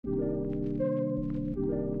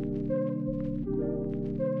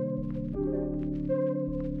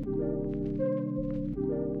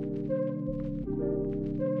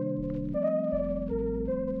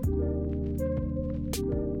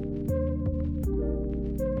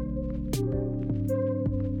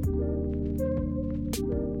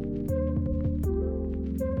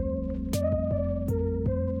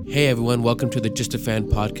Hey everyone, welcome to the Just a Fan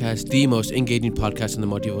podcast, the most engaging podcast in the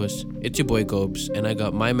multiverse. It's your boy Gobes, and I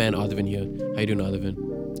got my man Arthvin here. How you doing,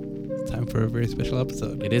 Arthvin? Time for a very special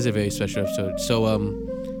episode. It is a very special episode.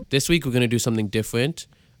 So this week we're going to do something different.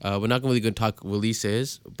 We're not really going to talk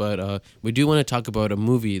releases, but we do want to talk about a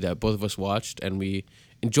movie that both of us watched and we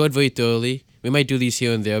enjoyed very thoroughly. We might do these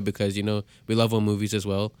here and there because, you know, we love our movies as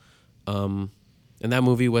well. And that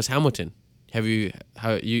movie was Hamilton. You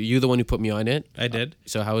the one who put me on it? I did.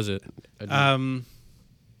 So how was it?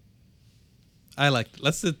 I liked it.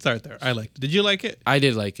 Let's start there. I liked it. Did you like it? I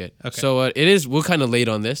did like it. Okay. So we're kind of late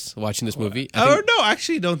on this, watching this movie. No, I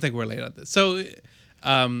actually don't think we're late on this. So,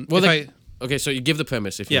 okay, so you give the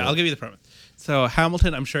premise if you want. I'll give you the premise. So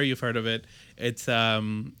Hamilton, I'm sure you've heard of it. It's a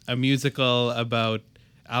musical about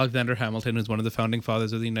Alexander Hamilton, who's one of the founding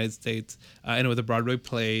fathers of the United States. And it was a Broadway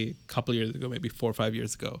play a couple years ago, maybe 4 or 5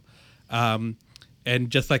 years ago.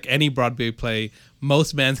 And just like any Broadway play,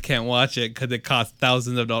 most bands can't watch it because it costs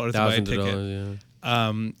thousands of dollars to buy a ticket.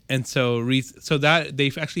 And so that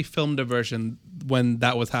they've actually filmed a version when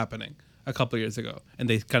that was happening a couple years ago, and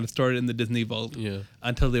they kind of stored it in the Disney Vault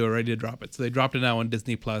until they were ready to drop it. So they dropped it now on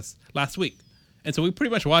Disney Plus last week, and so we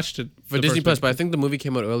pretty much watched it for Disney Plus. But I think the movie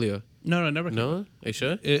came out earlier. No, never. No, are you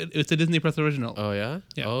sure? It's a Disney Plus original. Oh yeah.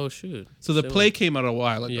 Yeah. Oh shoot. So the play came out a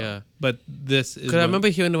while ago. Yeah. But this is. Because I remember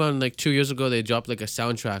hearing around like 2 years ago they dropped like a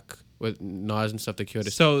soundtrack with Nas and stuff that cured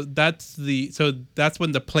it. So that's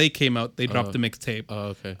when the play came out. They dropped the mixtape.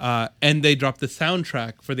 Oh okay. And they dropped the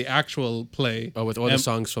soundtrack for the actual play. Oh, with all the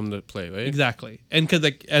songs from the play, right? Exactly. And because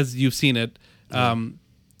like as you've seen it,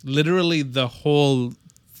 literally the whole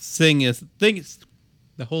thing is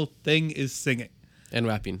singing And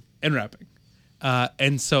rapping.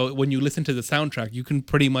 And so when you listen to the soundtrack, you can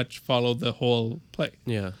pretty much follow the whole play.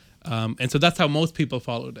 Yeah. And so that's how most people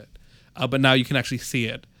followed it. But now you can actually see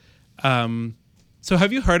it. So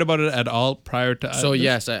have you heard about it at all prior to So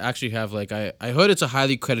yes, I actually have. Like I heard it's a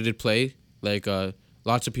highly credited play. Like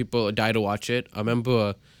lots of people die to watch it. I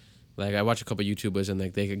remember like I watched a couple of YouTubers and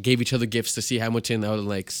like they gave each other gifts to see Hamilton out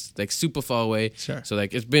like super far away. Sure. So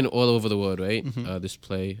like it's been all over the world, right? Mm-hmm. This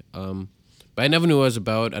play. But I never knew what it was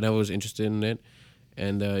about. I never was interested in it.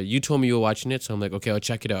 And you told me you were watching it, so I'm like, okay, I'll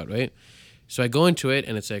check it out, right? So I go into it,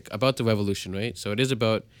 and it's like about the revolution, right? So it is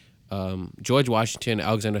about George Washington,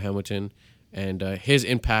 Alexander Hamilton, and his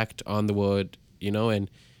impact on the world, you know,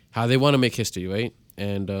 and how they want to make history, right?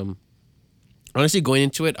 And honestly, going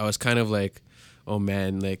into it, I was kind of like, oh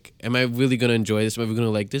man, like, am I really going to enjoy this? Am I really going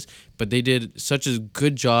to like this? But they did such a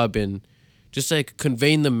good job in just like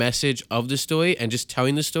conveying the message of the story and just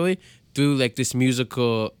telling the story through like this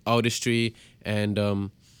musical artistry, and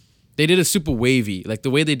they did it super wavy. Like the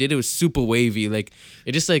way they did it was super wavy. Like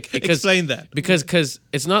it just like explain that because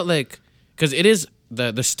it's not like because it is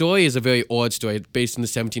the story is a very odd story based in the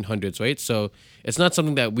 1700s, right? So it's not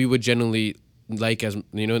something that we would generally like as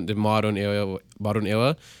you know the modern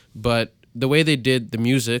era. But the way they did the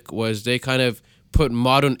music was they kind of put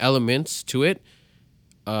modern elements to it.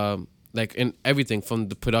 Like in everything from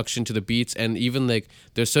the production to the beats, and even like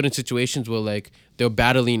there's certain situations where like they're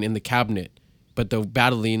battling in the cabinet, but they're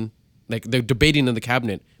battling like they're debating in the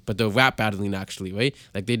cabinet, but they're rap battling actually, right?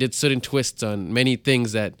 Like they did certain twists on many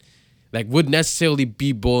things that like would necessarily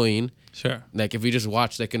be boring. Sure. Like if we just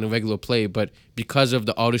watch like in a regular play, but because of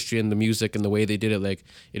the artistry and the music and the way they did it, like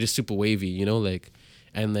it is super wavy, you know, like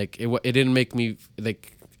and like it didn't make me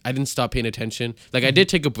like I didn't stop paying attention. Like I did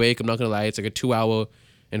take a break. I'm not gonna lie, it's like a 2-hour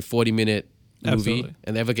and 40-minute movie. Absolutely.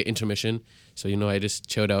 And they ever get intermission. So, you know, I just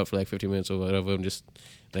chilled out for like 15 minutes or whatever. I'm just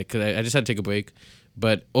like, cause I just had to take a break.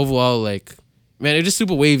 But overall, like, man, it was just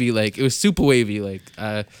super wavy. Like, it was super wavy. Like,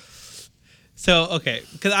 So, okay,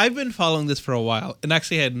 because I've been following this for a while and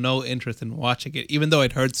actually had no interest in watching it, even though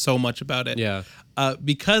I'd heard so much about it. Yeah.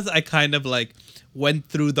 Because I kind of like went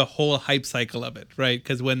through the whole hype cycle of it, right?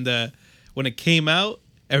 Because when it came out,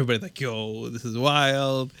 everybody's like, yo, this is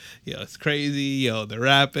wild. Yo, it's crazy. Yo, they're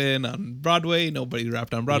rapping on Broadway. Nobody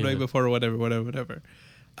rapped on Broadway before, or whatever.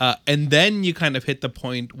 And then you kind of hit the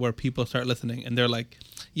point where people start listening and they're like,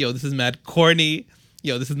 yo, this is mad corny.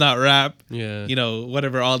 Yo, this is not rap. Yeah. You know,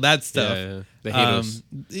 whatever, all that stuff. Yeah. The haters.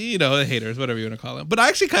 You know, the haters, whatever you want to call them. But I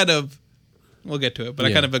actually we'll get to it, but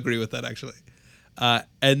I kind of agree with that actually.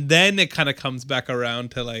 And then it kind of comes back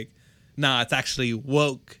around to like, nah, it's actually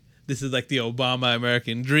woke. this is like the Obama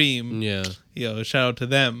American dream. Yeah. Shout out to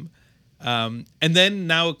them. And then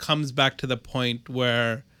now it comes back to the point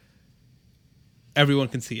where everyone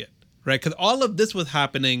can see it, right? Because all of this was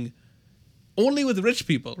happening only with rich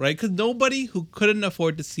people, right? Because nobody who couldn't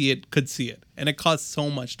afford to see it could see it, and it cost so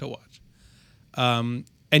much to watch. And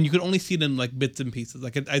you could only see it in like bits and pieces.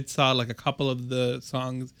 Like I saw like a couple of the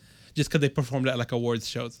songs just because they performed at like awards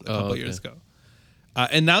shows a couple years ago.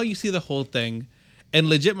 And now you see the whole thing, and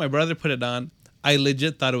legit, my brother put it on. I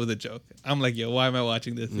legit thought it was a joke. I'm like, yo, why am I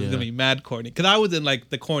watching this? This is gonna be mad corny. Because I was in like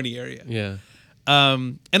the corny area. Yeah.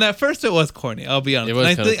 And at first it was corny. I'll be honest. It was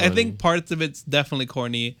And kinda I think parts of it's definitely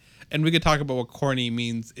corny, and we could talk about what corny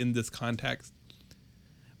means in this context.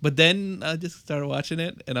 But then I just started watching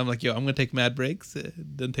it, and I'm like, yo, I'm gonna take mad breaks.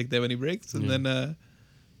 Didn't take that many breaks, and then I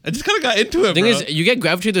just kind of got into it. The thing is, you get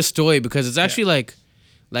gravitated to the story because it's actually like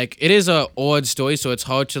it is a odd story, so it's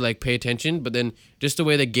hard to like pay attention. But then just the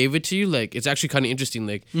way they gave it to you, like it's actually kind of interesting.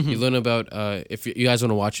 Like you learn about if you guys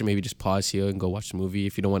want to watch it, maybe just pause here and go watch the movie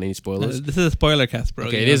if you don't want any spoilers. This is a spoiler cast, bro.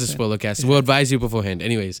 Okay, it is a spoiler cast. We'll advise you beforehand.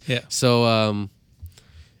 Anyways, So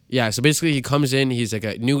so basically he comes in. He's like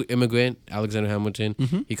a new immigrant, Alexander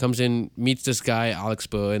Hamilton. He comes in, meets this guy Alex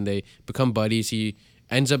Burr, and they become buddies. He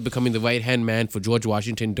ends up becoming the right hand man for George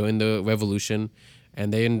Washington during the Revolution,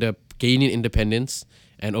 and they end up gaining independence.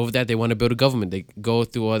 And over that, they want to build a government. They go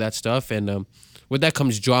through all that stuff. And with that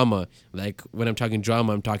comes drama. Like, when I'm talking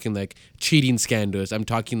drama, I'm talking, like, cheating scandals. I'm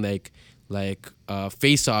talking, like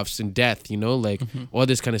face-offs and death, like, all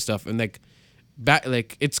this kind of stuff. And,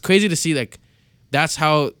 it's crazy to see, like, that's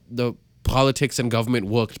how the politics and government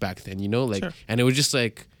worked back then, Like, sure. And it was just,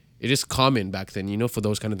 like, it's just common back then, for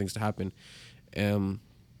those kind of things to happen. And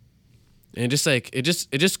just, like, it's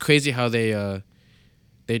just crazy how they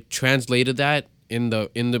translated that in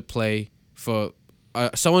the play for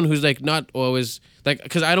someone who's like not always like,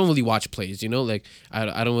 because I don't really watch plays, like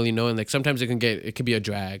I don't really know, and like sometimes it could be a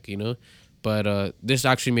drag, but this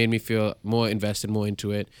actually made me feel more invested, more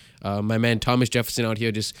into it. My man Thomas Jefferson out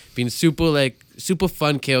here just being super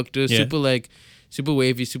fun character, super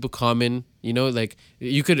wavy, super common, like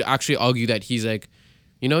you could actually argue that he's like,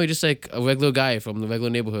 he's just like a regular guy from the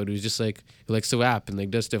regular neighborhood who's just like, who likes to rap and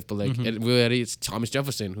like does stuff. But like, really, it's Thomas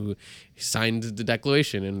Jefferson who signed the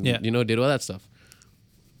Declaration and, did all that stuff.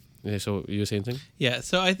 Yeah, so you were saying something? Yeah,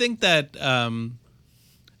 so I think that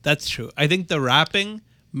that's true. I think the rapping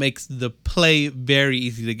makes the play very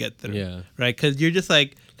easy to get through. Yeah. Right? Because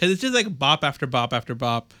it's just like bop after bop after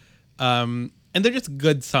bop. And they're just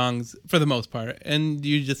good songs for the most part. And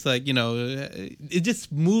you just like, it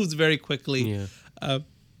just moves very quickly. Yeah.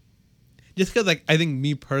 Just because, like, I think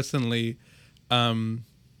me personally, you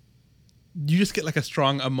just get like a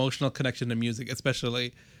strong emotional connection to music,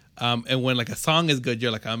 especially, and when like a song is good,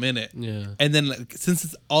 you're like, I'm in it. Yeah. And then like, since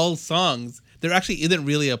it's all songs, there actually isn't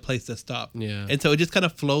really a place to stop. Yeah. And so it just kind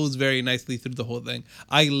of flows very nicely through the whole thing.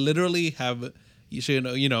 I literally have, you should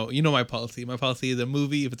know my policy. My policy is a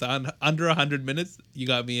movie. If it's under 100 minutes, you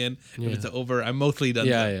got me in. Yeah. If it's over, I'm mostly done.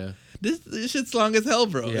 Yeah, there. This shit's long as hell,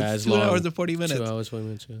 bro. Yeah, it's 2 hours and 40 minutes. 2 hours, 40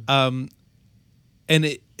 minutes, yeah.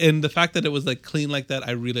 And the fact that it was like clean like that,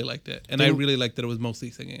 I really liked it. And I really liked that it was mostly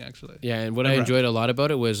singing, actually. Yeah, and what I enjoyed a lot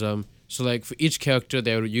about it was, so like for each character,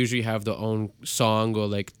 they would usually have their own song or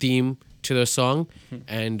like theme to their song.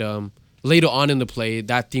 And later on in the play,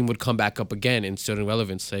 that theme would come back up again in certain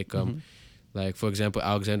relevance. Like for example,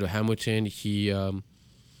 Alexander Hamilton, he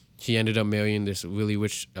ended up marrying this really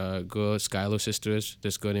rich girl, Schuyler sisters,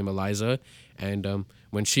 this girl named Eliza. And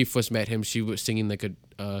when she first met him, she was singing like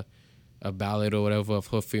a ballad or whatever of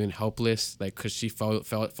her feeling helpless, like because she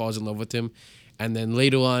falls in love with him. And then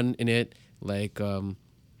later on in it, like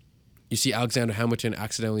you see Alexander Hamilton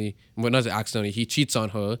he cheats on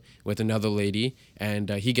her with another lady,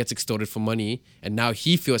 and he gets extorted for money, and now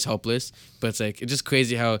he feels helpless. But it's like, it's just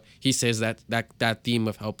crazy how he says that theme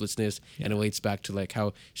of helplessness and relates back to like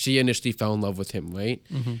how she initially fell in love with him, right?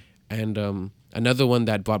 And another one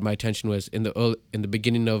that brought my attention was in the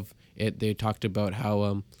beginning of it, they talked about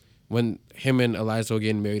how when him and Eliza were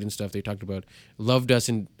getting married and stuff, they talked about love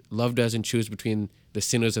doesn't choose between the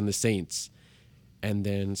sinners and the saints. And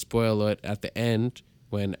then, spoiler alert, at the end,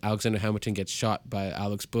 when Alexander Hamilton gets shot by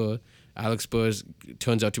Alex Burr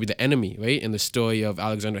turns out to be the enemy, right? In the story of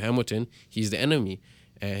Alexander Hamilton, he's the enemy.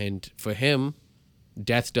 And for him,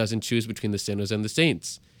 death doesn't choose between the sinners and the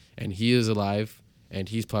saints. And he is alive, and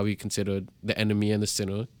he's probably considered the enemy and the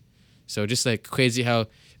sinner. So just like crazy how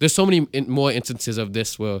there's so many more instances of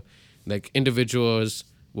this where like individuals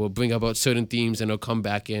will bring about certain themes and they'll come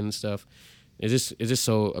back in and stuff. It's just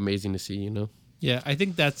so amazing to see, Yeah, I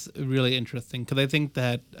think that's really interesting because I think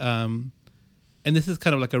that and this is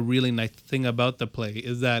kind of like a really nice thing about the play,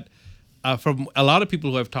 is that from a lot of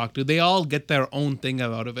people who I've talked to, they all get their own thing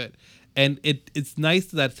out of it. And it's nice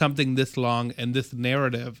that something this long and this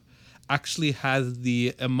narrative actually has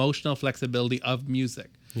the emotional flexibility of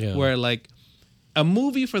music. Yeah. Where like a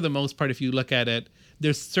movie, for the most part, if you look at it,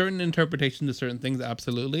 there's certain interpretations of certain things,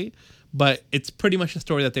 absolutely, but it's pretty much a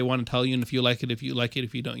story that they want to tell you, and if you like it, if you like it,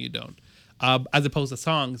 if you don't, you don't. As opposed to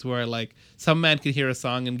songs, where like some man can hear a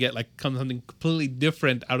song and get like something completely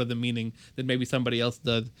different out of the meaning than maybe somebody else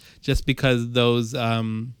does, just because those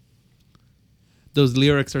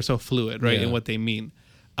lyrics are so fluid, right, Yeah. in what they mean.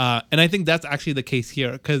 And I think that's actually the case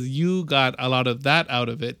here, because you got a lot of that out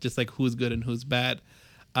of it, just like who's good and who's bad.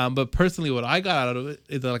 But personally, what I got out of it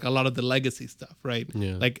is like a lot of the legacy stuff, right?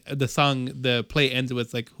 Yeah. Like the play ends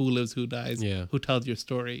with like who lives, who dies, Yeah. who tells your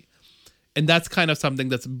story. And that's kind of something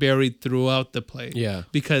that's buried throughout the play. Yeah.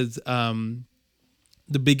 Because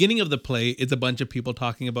the beginning of the play is a bunch of people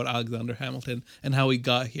talking about Alexander Hamilton and how he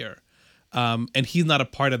got here. And he's not a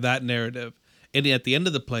part of that narrative. And at the end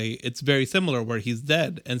of the play, it's very similar, where he's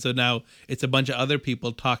dead. And so now it's a bunch of other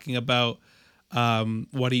people talking about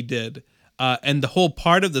what he did. And the whole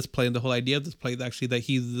part of this play, and the whole idea of this play, is actually that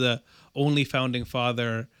he's the only founding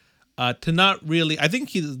father to not really, I think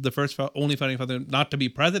he's the first only founding father not to be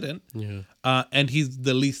president. Yeah. And he's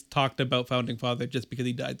the least talked about founding father just because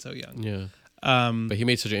he died so young. Yeah. Um, But he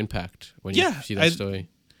made such an impact when you see that story.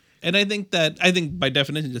 And I think by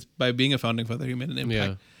definition, just by being a founding father, he made an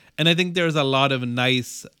impact. Yeah. And I think there's a lot of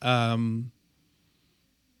nice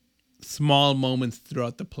small moments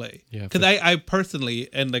throughout the play. Yeah, Because I personally,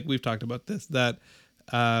 and like we've talked about this, that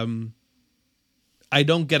I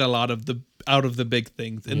don't get a lot of out of the big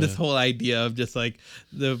things. And this Yeah. whole idea of just like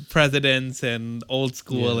the presidents and old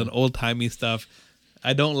school Yeah. and old timey stuff,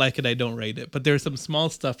 I don't like it. I don't rate it. But there's some small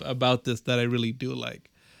stuff about this that I really do like.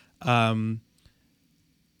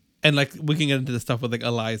 And like we can get into the stuff with like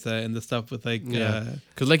Eliza and the stuff with like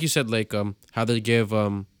Because like you said, like how they give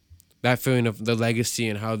that feeling of the legacy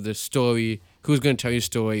and how the story, who's gonna tell your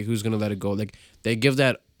story, who's gonna let it go. Like they give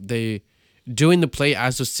that, they doing the play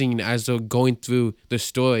as a scene, as they're going through the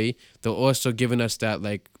story. They're also giving us that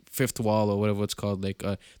like fifth wall or whatever it's called, like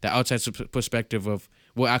the outside perspective of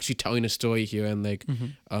we're actually telling a story here. And like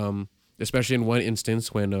especially in one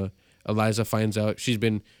instance when Eliza finds out she's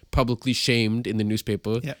been publicly shamed in the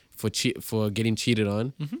newspaper for getting cheated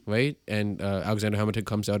on, right? And Alexander Hamilton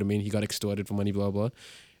comes out. I mean, he got extorted for money, blah blah.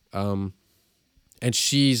 And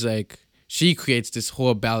she's like, she creates this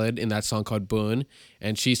whole ballad in that song called "Burn,"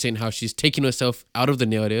 and she's saying how she's taking herself out of the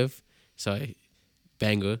narrative. Sorry,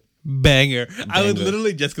 banger. I was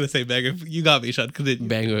literally just gonna say banger. You got me, Sean.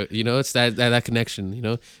 Banger. You know, it's that connection. You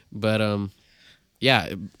know, but in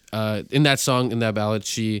that song, in that ballad,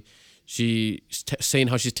 she's saying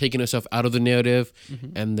how she's taking herself out of the narrative.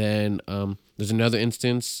 And then there's another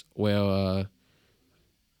instance where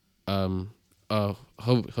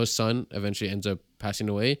her son eventually ends up passing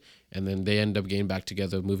away, and then they end up getting back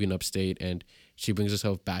together, moving upstate, and she brings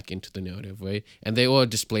herself back into the narrative, right? And they all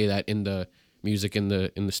display that in the music, in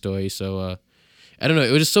the story. So I don't know,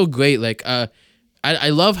 it was just so great. Like I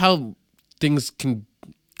love how things can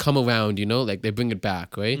come around, you know, like they bring it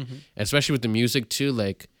back, right? And especially with the music too,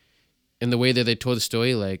 like in the way that they told the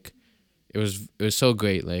story, like it was so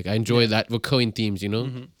great. Like I enjoy that recurring themes, you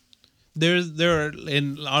know.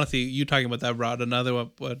 And honestly, you talking about that brought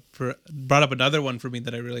up another one for me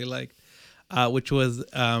that I really liked, which was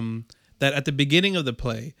that at the beginning of the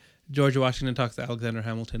play, George Washington talks to Alexander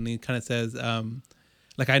Hamilton, and he kind of says,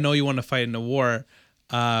 like, I know you want to fight in a war.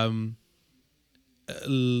 Dying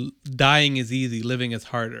is easy, living is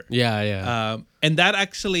harder. Yeah. And that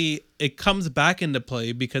actually, it comes back into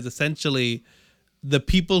play because essentially the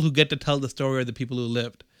people who get to tell the story are the people who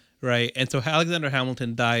lived, right? And so Alexander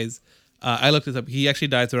Hamilton dies. I looked this up. He actually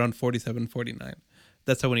dies around 47, 49.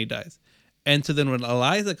 That's how when he dies. And so then when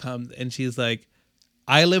Eliza comes and she's like,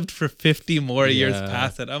 I lived for 50 more years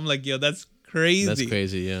past it. I'm like, yo, that's crazy. That's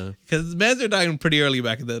crazy, yeah. Because men are dying pretty early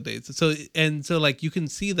back in those days. So like you can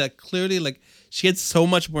see that clearly, like she had so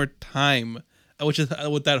much more time, which is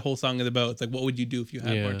what that whole song is about. It's like, what would you do if you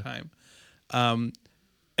had more time? And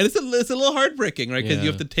it's a little heartbreaking, right? Because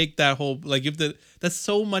you have to take that whole, like that's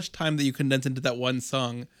so much time that you condense into that one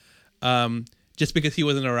song, just because he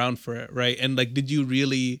wasn't around for it, right? And like,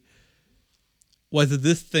 was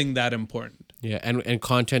this thing that important? Yeah, and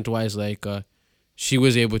content wise, like she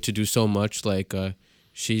was able to do so much. Like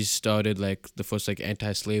she started like the first like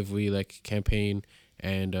anti-slavery like campaign,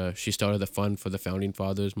 and she started the fund for the Founding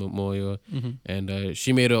Fathers Memorial, and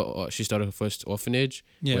she started her first orphanage,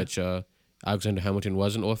 which Alexander Hamilton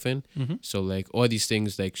was an orphan. So like all these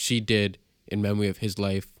things like she did in memory of his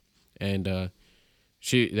life, and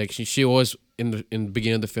she always in the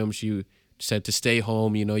beginning of the film she said to stay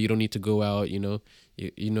home. You know, you don't need to go out. You know,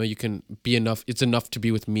 you can be enough. It's enough to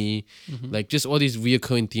be with me. Like just all these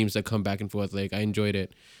reoccurring themes that come back and forth. Like I enjoyed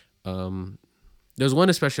it. There's one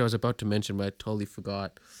especially I was about to mention, but I totally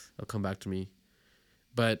forgot. It'll come back to me.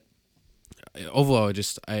 But overall,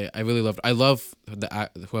 just I really loved. I love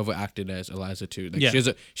whoever acted as Eliza too.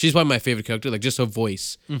 Like she's one of my favorite characters. Like just her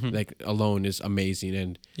voice, like alone is amazing.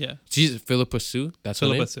 And she's Philippa Sue. That's her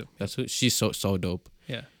name. Philippa Sue. That's who. She's so dope.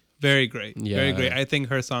 Yeah, very great. Yeah. Very great. I think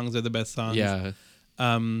her songs are the best songs. Yeah.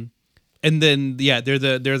 And then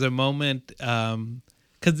there's a moment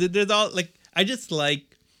because there's all like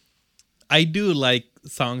I do like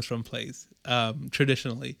songs from plays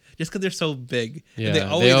traditionally just because they're so big. Yeah, and they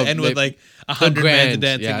always end with like 100 men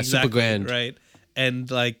dancing. Yeah, exactly, super grand, right? And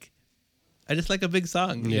like I just like a big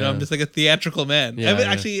song. You Yeah. know, I'm just like a theatrical man. Yeah, I mean,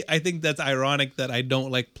 yeah. actually, I think that's ironic that I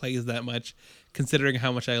don't like plays that much, considering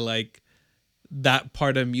how much I like that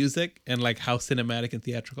part of music and like how cinematic and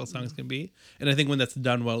theatrical songs can be. And I think when that's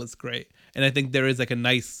done well, it's great. And I think there is like a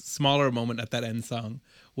nice smaller moment at that end song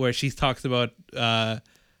where she talks about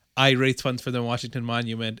I raise funds for the Washington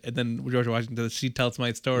Monument, and then George Washington, she tells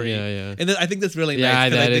my story. Yeah. And then I think that's really Yeah,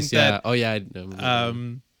 nice. 'Cause that I think is. Yeah. Oh yeah.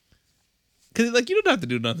 because like you don't have to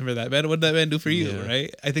do nothing for that man. What did that man do for you, Yeah.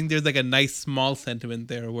 right? I think there's like a nice small sentiment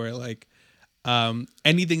there where like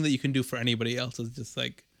anything that you can do for anybody else is just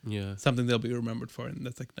like Yeah. something they'll be remembered for, and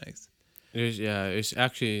that's like nice. It's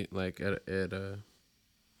actually like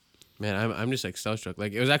man, I'm just like starstruck.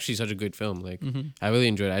 Like it was actually such a good film. Like I really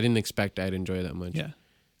enjoyed it. I didn't expect I'd enjoy it that much. Yeah,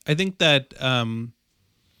 I think that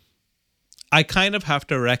I kind of have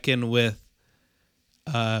to reckon with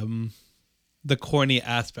the corny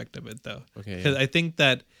aspect of it though, Okay. because Yeah.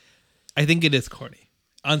 I think it is corny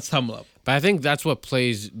on some level. But I think that's what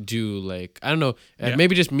plays do. Like I don't know, Yeah.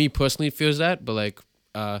 maybe just me personally feels that, but like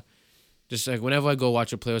just like whenever I go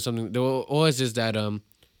watch a play or something, there always is that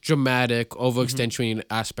dramatic, overextenuating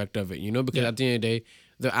aspect of it, you know? Because Yeah. at the end of the day,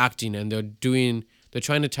 they're acting and they're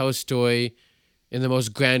trying to tell a story in the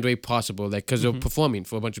most grand way possible, like because they're performing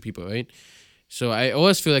for a bunch of people, right? So I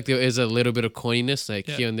always feel like there is a little bit of corniness, like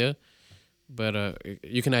here and there, but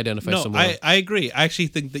you can identify No, some more. I agree. I actually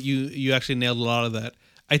think that you actually nailed a lot of that.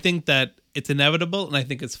 I think that it's inevitable, and I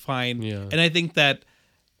think it's fine. Yeah. And I think that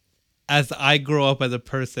as I grow up as a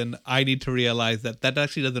person, I need to realize that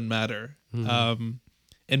actually doesn't matter.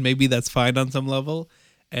 And maybe that's fine on some level.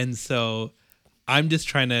 And so I'm just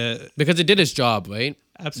trying to... Because it did its job, right?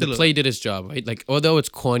 Absolutely. The play did its job, right? Like, although it's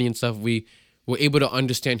corny and stuff, we were able to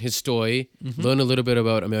understand his story, learn a little bit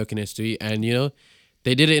about American history, and, you know,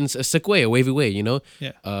 they did it in a sick way, a wavy way, you know?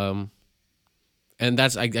 Yeah. And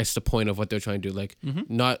that's, I guess, the point of what they're trying to do. Like,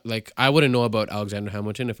 not, like, I wouldn't know about Alexander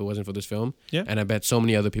Hamilton if it wasn't for this film. Yeah. And I bet so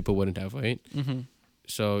many other people wouldn't have, right?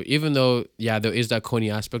 So even though, yeah, there is that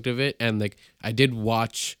corny aspect of it, and, like, I did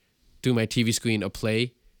watch through my TV screen a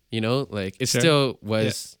play, you know? Like, it still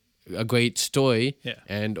was... a great story,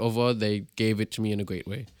 and overall they gave it to me in a great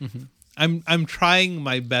way. I'm trying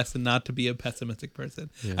my best not to be a pessimistic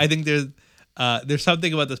person. I think there's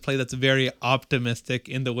something about this play that's very optimistic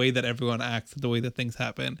in the way that everyone acts, the way that things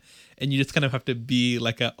happen, and you just kind of have to be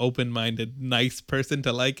like an open-minded, nice person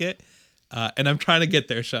to like it. And I'm trying to get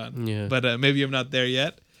there, Sean. Yeah. But maybe I'm not there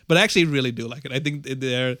yet. But I actually really do like it. I think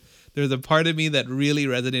there's a part of me that really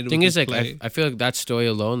resonated Thing with is, this like, play. I feel like that story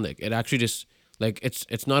alone, like, it actually just, like,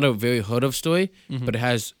 it's not a very heard of story, but it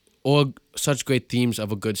has all such great themes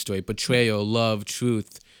of a good story: betrayal, love,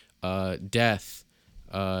 truth, death,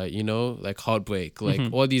 you know, like heartbreak, like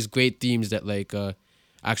all these great themes that like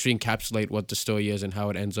actually encapsulate what the story is and how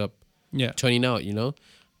it ends up turning out. You know.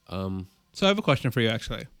 So I have a question for you,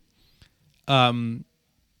 actually.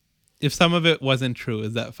 If some of it wasn't true,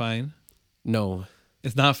 is that fine? No,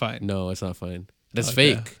 It's not fine. no, it's not fine. That's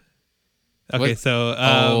Okay. fake. Okay, What?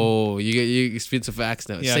 so You speak some facts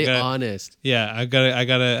now. Yeah, Say I gotta- honest. yeah, I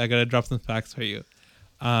gotta drop some facts for you.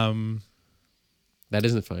 That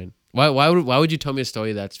isn't fine. Why would you tell me a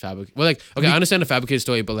story that's fabricated? Well, like, okay, I understand a fabricated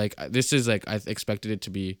story, but like this is like I expected it to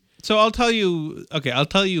be. So I'll tell you. Okay, I'll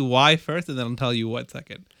tell you why first, and then I'll tell you what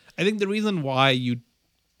second. I think the reason why you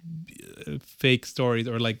fake stories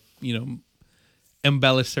or like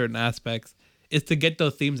embellish certain aspects is to get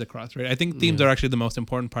those themes across, right? I think themes are actually the most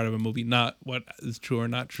important part of a movie, not what is true or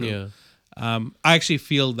not true. Yeah. I actually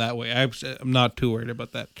feel that way. I'm not too worried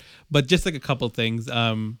about that. But just like a couple things.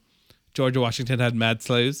 George Washington had mad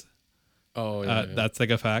slaves. Oh yeah. That's like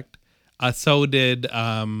a fact. So did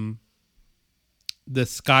the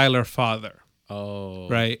Schuyler father. Oh.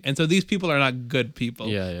 Right. And so these people are not good people.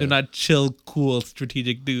 Yeah, yeah. They're not chill, cool,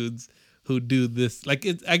 strategic dudes who do this. Like,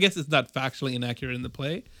 I guess it's not factually inaccurate in the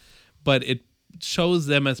play, but it shows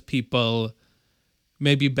them as people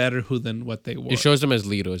maybe better who than what they were. It shows them as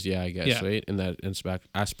leaders, yeah, I guess, Yeah. right? In that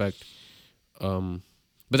aspect.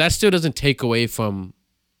 But that still doesn't take away from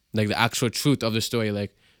like the actual truth of the story.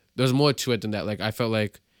 Like there's more to it than that. Like I felt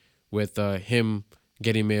like with him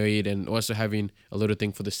getting married and also having a little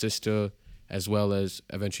thing for the sister, as well as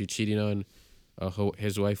eventually cheating on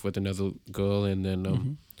his wife with another girl, and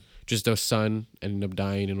then just their son ended up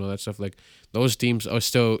dying and all that stuff. Like those themes are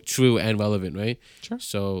still true and relevant, right? Sure.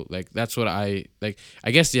 So like that's what I like.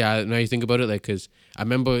 I guess yeah. Now you think about it, like because I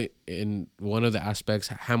remember in one of the aspects,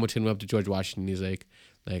 Hamilton went up to George Washington. He's like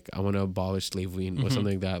I want to abolish slavery or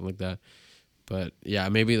something like that. But yeah,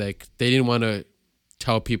 maybe like they didn't want to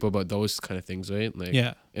tell people about those kind of things, right? Like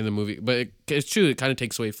Yeah. in the movie, but it's true. It kind of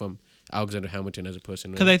takes away from Alexander Hamilton as a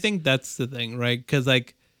person, Because right? I think that's the thing, right? Because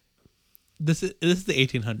like this is the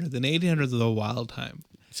 1800s, and the 1800s is a wild time.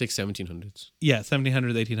 It's like 1700s. Yeah,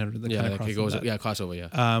 1700s, 1800s. Yeah, like it goes. Yeah, crossover.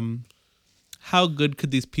 Yeah. How good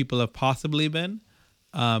could these people have possibly been?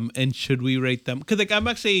 And should we rate them? Because like I'm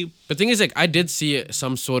actually The thing is, like, I did see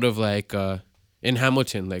some sort of like in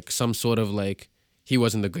Hamilton, like some sort of like he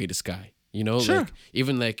wasn't the greatest guy, you know? Sure. Like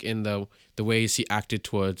even like in the ways he acted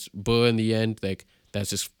towards Burr in the end, like that's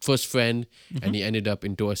his first friend, and he ended up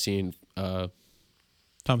endorsing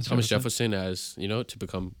Thomas Jefferson as, you know, to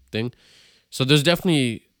become thing. So there's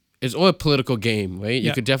definitely it's all a political game, right? You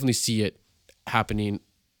Yeah. could definitely see it happening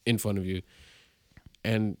in front of you,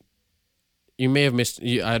 and you may have missed.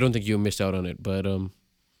 I don't think you missed out on it, but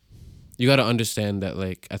you got to understand that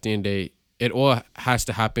like at the end of the day, it all has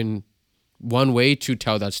to happen one way to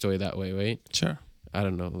tell that story that way, right? Sure. I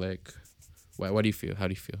don't know, like, what do you feel? How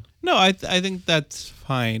do you feel? No, I think that's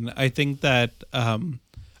fine. I think that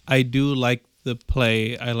I do like the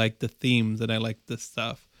play. I like the themes, and I like the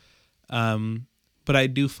stuff. But I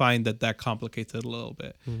do find that complicates it a little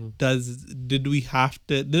bit. Did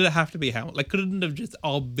it have to be Hamilton? Like, couldn't it have just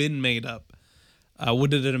all been made up?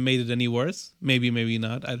 Would it have made it any worse? Maybe, maybe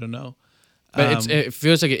not. I don't know. But it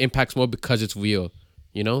feels like it impacts more because it's real,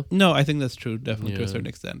 you know? No, I think that's true, definitely to a Yeah. certain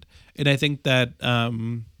extent. And I think that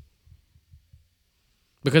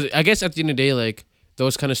Because I guess at the end of the day, like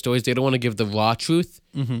those kind of stories, they don't want to give the raw truth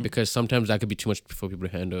because sometimes that could be too much for people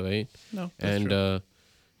to handle, right? no, that's And true.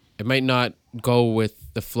 it might not go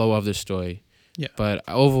with the flow of the story. Yeah. But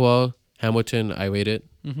overall, Hamilton, I rate it.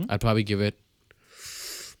 Mm-hmm. I'd probably give it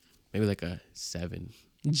maybe like a 7.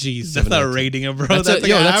 Jeez, that's 7 not out of 10. rating it, bro. That's like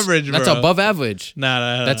that's average, bro. That's above average.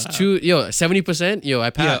 Nah. That's 70%. Yo, I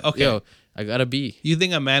passed. Yeah, okay. Yo, I got a B. You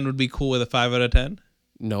think a man would be cool with a 5 out of 10?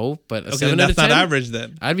 No, but a Okay, 7 then out of that's 10. not average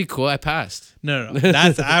then. I'd be cool. I passed. No,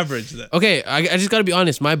 that's average then. Okay, I just gotta be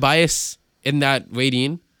honest. My bias in that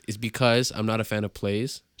rating is because I'm not a fan of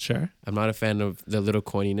plays. Sure. I'm not a fan of the little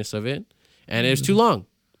corniness of it, and it's too long.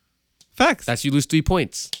 Facts. That's you lose 3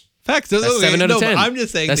 points. Facts. That's 7 out of 10. I'm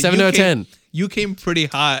just saying That's that 7 you out of came- 10. You came pretty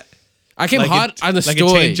hot. I came like hot it, on the like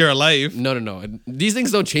story. it changed your life, No. These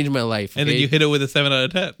things don't change my life. and then okay? you hit it with a 7 out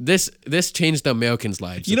of 10. This changed the Americans'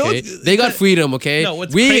 lives. You know okay? what's- They got that- freedom. Okay, No,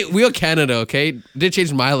 what's we crazy- we are Canada. Okay, they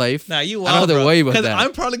changed my life. Nah, you I don't have to worry about Because that.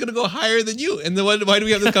 I'm probably gonna go higher than you. And then why do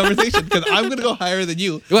we have this conversation? Because I'm gonna go higher than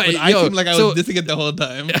you. Well, But I yo, seem like I so- was dissing it the whole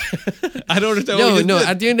time. I don't understand. what we No. just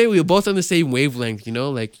did. At the end of the day, we were both on the same wavelength. You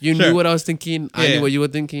know, like you Sure. knew what I was thinking. I Yeah. knew what you were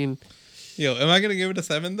thinking. Yo, am I gonna give it a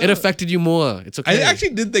 7 though? It affected you more. It's okay. I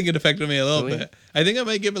actually did think it affected me a little Really? bit. I think I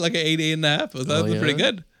might give it like an 8.5. That was Oh, yeah? pretty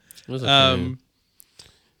good. It was okay.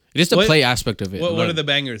 Just the what- play aspect of it. What are the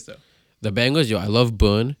bangers though? the bangers? Yo, I love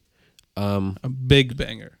Burn. A big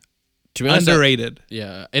banger. To be honest, Underrated.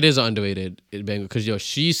 yeah, it is underrated banger because yo,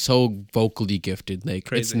 she's so vocally gifted. Like it's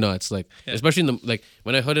Crazy. nuts. Like Yeah. especially in the like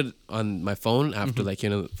when I heard it on my phone after like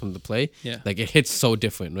from the play. Yeah. Like it hits so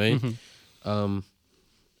different, right?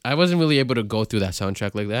 I wasn't really able to go through that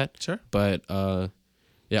soundtrack like that. Sure. But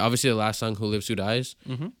yeah, obviously the last song, "Who Lives, Who Dies,"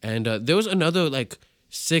 and there was another like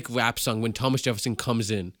sick rap song when Thomas Jefferson comes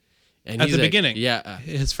in, and At he's the like- beginning. yeah,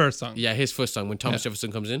 His first song. yeah, his first song when Thomas Yeah.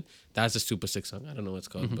 Jefferson comes in, that's a super sick song. I don't know what it's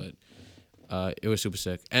called, but it was super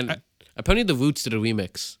sick. And apparently the Roots did a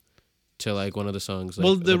remix to like one of the songs. Like,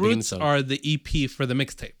 Well, the beginning Roots song. are the EP for the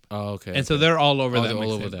mixtape. Oh, okay. And so they're all over Oh, that they're all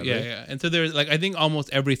mixtape. over that, Yeah, right? yeah. And so there's like I think almost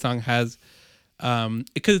every song has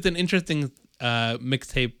because it's an interesting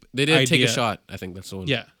mixtape. they did Take a idea. Shot. I think that's the one.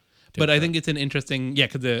 Yeah. But I think it's an interesting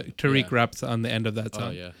because the Tariq Yeah. raps on the end of that Oh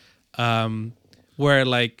song. yeah. Where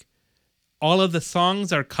like all of the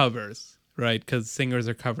songs are covers, right? Because singers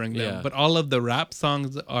are covering them. Yeah. But all of the rap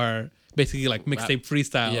songs are basically like mixtape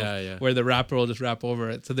freestyle, Yeah, yeah. where the rapper will just rap over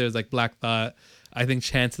it. So there's like Black Thought, I think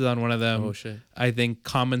Chance is on one of them. Oh shit. I think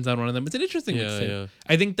Common's on one of them. It's an interesting Yeah, mixtape. yeah.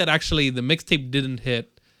 I think that actually the mixtape didn't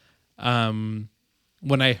hit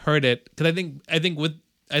when I heard it, because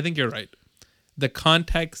I think you're right. The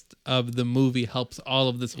context of the movie helps all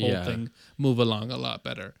of this whole Yeah. thing move along a lot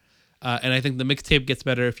better. And I think the mixtape gets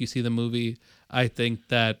better if you see the movie. I think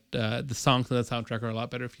that the songs on the soundtrack are a lot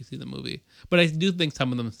better if you see the movie. But I do think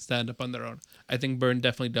some of them stand up on their own. I think Burn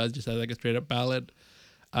definitely does, just as like a straight up ballad.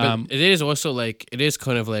 But it is also like, it is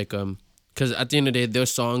kind of like, because at the end of the day,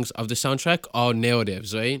 those songs of the soundtrack are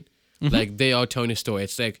narratives, right? Mm-hmm. Like they are telling a story.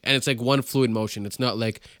 It's like, and it's like one fluid motion. It's not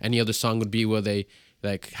like any other song would be where they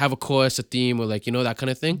like have a chorus, a theme, or like, you know, that kind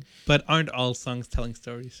of thing. But aren't all songs telling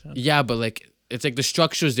stories? Sean? Yeah, but like, it's like the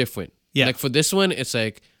structure is different. Yeah. Like for this one, it's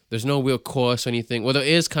like, there's no real chorus or anything. Well, there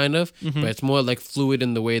is kind of, Mm-hmm. but it's more like fluid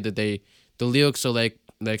in the way that the lyrics are like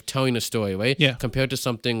telling a story, right? Yeah. Compared to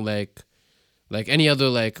something like any other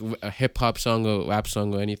like a hip hop song or rap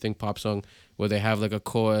song or anything, pop song, where they have like a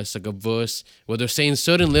chorus, like a verse, where they're saying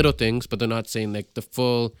certain little things, but they're not saying like the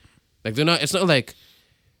full, like they're not, it's not like,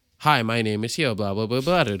 hi, my name is here, blah, blah, blah,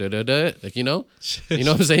 blah, da, da, da, da. Like, you know what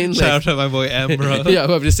I'm saying? Shout out to my boy M, bro. Yeah,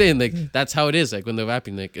 I'm just saying, like, that's how it is, like, when they're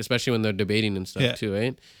rapping, like, especially when they're debating and stuff, Yeah. too,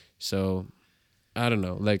 right? So, I don't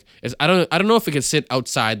know. Like, I don't know if it could sit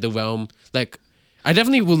outside the realm. Like, I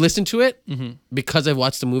definitely will listen to it because I've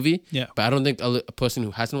watched the movie. Mm-hmm. Yeah. But I don't think a person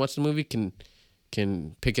who hasn't watched the movie can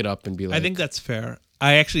pick it up and be like, I think that's fair.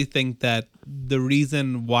 I actually think that the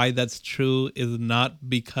reason why that's true is not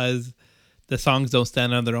because the songs don't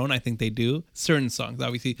stand on their own. I think they do. Certain songs,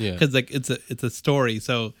 obviously, Yeah. because like it's a story.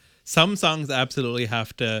 So some songs absolutely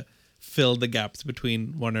have to fill the gaps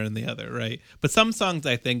between one and the other, right? But some songs,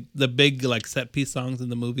 I think, the big like set piece songs in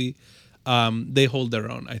the movie, they hold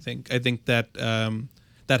their own. I think that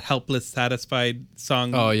that Helpless Satisfied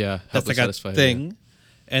song. oh, yeah. That's like Helpless a Satisfied, thing. yeah.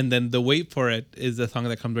 And then the Wait for It is the song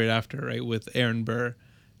that comes right after, right, with Aaron Burr.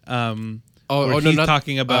 Where he's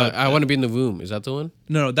talking about I Want to Be in the Room. Is that the one?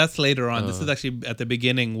 no, that's later on. This is Oh. actually at the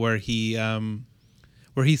beginning where he's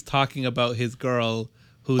talking about his girl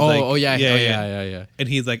who's Oh, like, yeah. and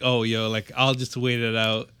he's like, oh, yo, like I'll just wait it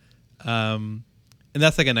out. And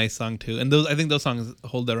that's like a nice song too. And I think those songs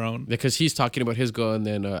hold their own. Because he's talking about his girl, and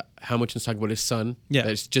then Hamilton's talking about his son. Yeah.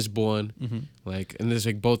 That's just born. Like, and there's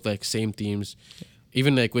like both like same themes.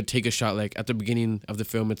 Even like would Take a Shot, like at the beginning of the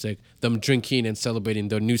film, it's like them drinking and celebrating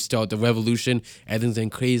their new start, the revolution, everything's going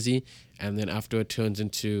crazy, and then after it turns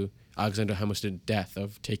into Alexander Hamilton's death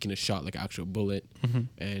of taking a shot, like actual bullet,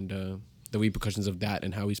 and the repercussions of that,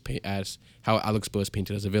 and how how Alex Burr is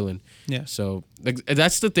painted as a villain. Yeah. So like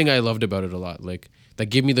that's the thing I loved about it a lot. Like that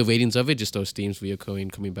gave me the ratings of it, just those themes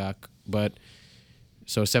reoccurring, coming back. But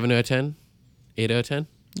so 7 out of 10, 8 out of 10.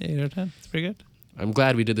 8 out of 10. It's pretty good. I'm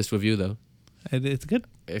glad we did this review though. It's good.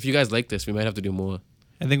 If you guys like this, we might have to do more.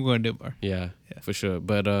 I think we're gonna do more. Yeah, Yeah. for sure.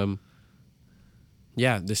 But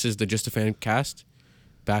yeah, this is the Just a Fan cast.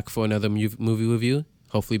 Back for another movie review.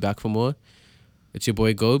 Hopefully back for more. It's your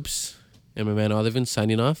boy Gobes and my man Olivan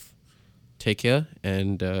signing off. Take care,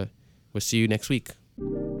 and we'll see you next week.